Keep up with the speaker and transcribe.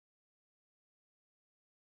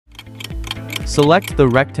Select the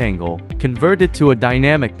rectangle, convert it to a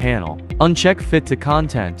dynamic panel. Uncheck Fit to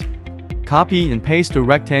Content. Copy and paste a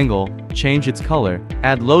rectangle, change its color,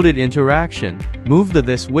 add loaded interaction. Move the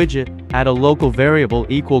This widget, add a local variable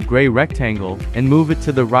equal gray rectangle, and move it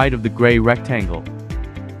to the right of the gray rectangle.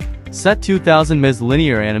 Set 2000 ms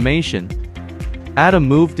linear animation. Add a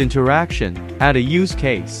moved interaction, add a use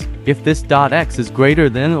case, if this .x is greater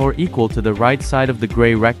than or equal to the right side of the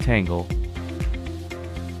gray rectangle.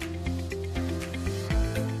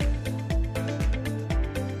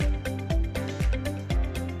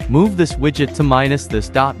 Move this widget to minus this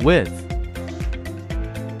dot width.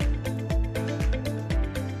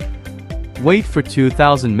 Wait for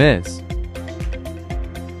 2000 ms.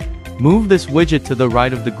 Move this widget to the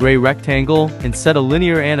right of the gray rectangle and set a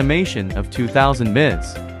linear animation of 2000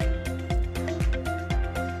 ms.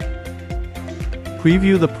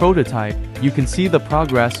 Preview the prototype. You can see the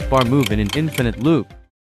progress bar move in an infinite loop.